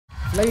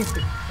light.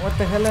 What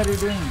the hell are you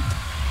doing?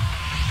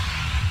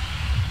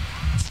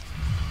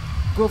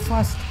 Go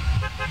fast.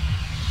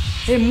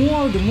 Hey,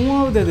 move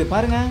out அது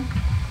பாருங்க.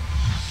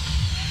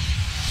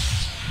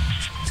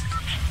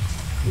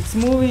 It's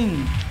moving.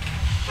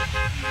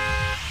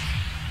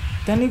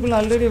 தண்ணிக்குள்ள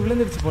already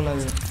விழுந்துருச்சு போல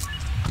அது.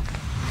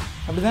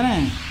 அப்படிதானே?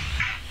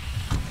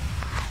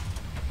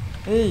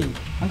 ஏய்,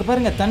 அங்க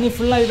பாருங்க தண்ணி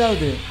ஃபுல்லா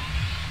இதாவுது.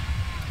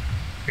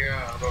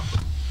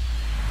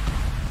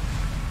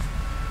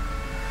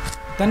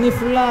 தண்ணி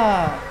ஃபுல்லா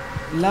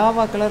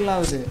லாவா கலர்ல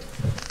ஆகுது.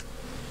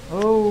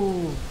 ஓ,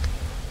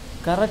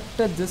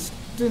 கரெக்டா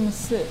ஜஸ்ட்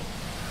மிஸ்.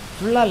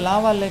 ஃபுல்லா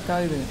லாவா லேக்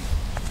ஆகுது.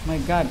 My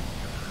God.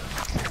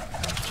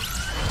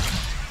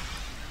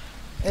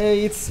 Hey,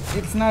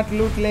 it's not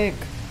loot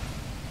lake.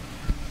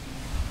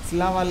 It's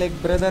lava lake,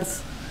 brothers.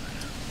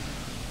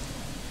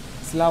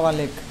 It's lava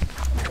lake.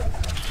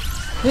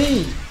 Hey.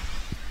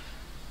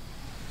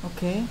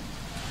 Okay.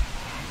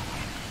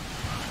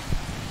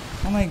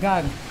 Oh my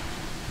god.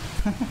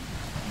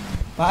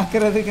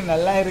 பார்க்கறதுக்கு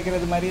நல்லா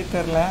இருக்கிறது மாதிரியே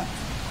தெரியல.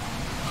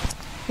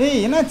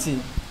 ஏய், என்னாச்சு?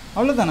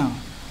 அவ்வளோதானா?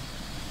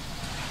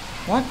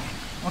 வாட்?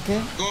 ஓகே,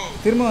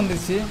 திரும்ப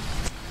வந்துருச்சு.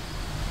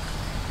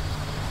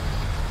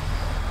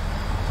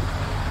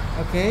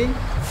 ஓகே,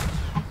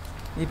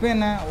 இப்போ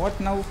என்ன? What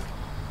now?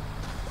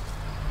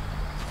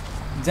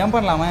 ஜம்ப்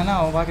பண்ணலாமா? என்ன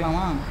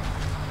பார்க்கலாமா?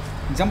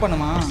 ஜம்ப்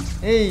பண்ணுமா?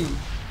 ஏய்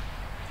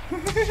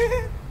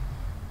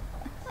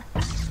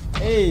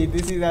ஏய்,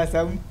 திஸ் இஸ்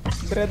ஆசம்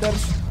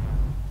பிரதர்ஸ்.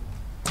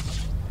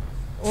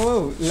 ஓ,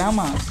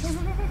 லாமா.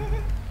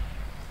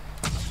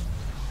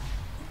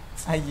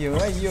 ஐயோ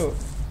ஐயோ.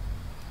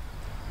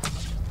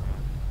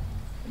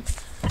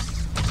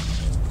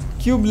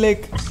 Cube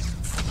lake.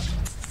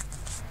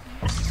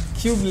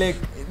 Cube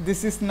lake. This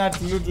is not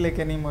loot lake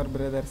anymore,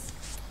 brothers.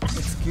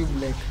 It's cube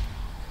lake.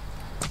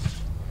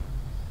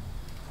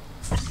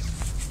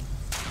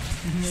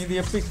 இது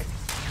epic.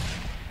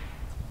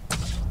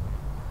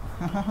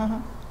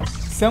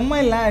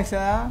 செம்ம இல்ல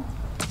ஆஷா?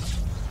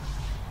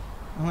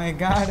 Oh my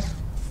god.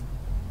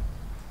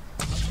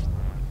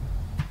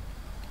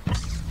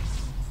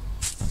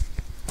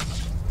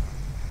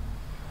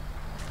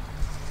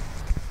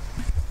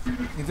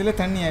 இதில்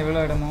தண்ணியா எவ்வளோ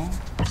இடமும்?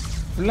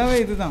 ஃபுல்லாகவே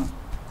இதுதான்.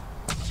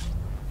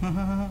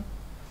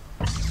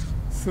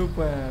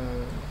 சூப்பர்.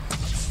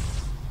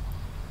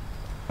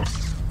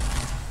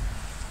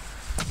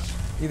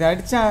 இது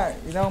அடித்தா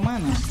இதாகுமா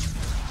என்ன?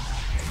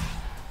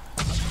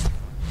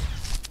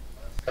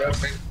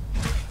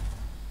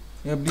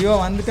 எப்படியோ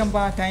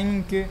வந்துட்டேன்ப்பா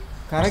டைமிங்க்கு.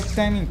 Correct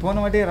timing.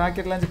 போன வாட்டியே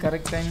ராக்கெட் லான்ச்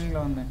கரெக்ட்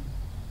டைமிங்கில் வந்தேன்.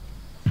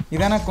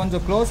 இதானா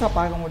கொஞ்சம் க்ளோஸாக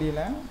பார்க்க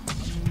முடியல.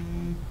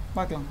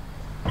 பார்க்கலாம்.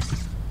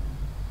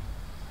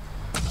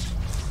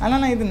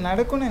 ஆனால் நான் இது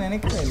நடக்கும்னு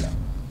நினைக்கவே இல்லை.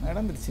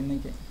 நடந்துருச்சு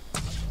இன்னைக்கு.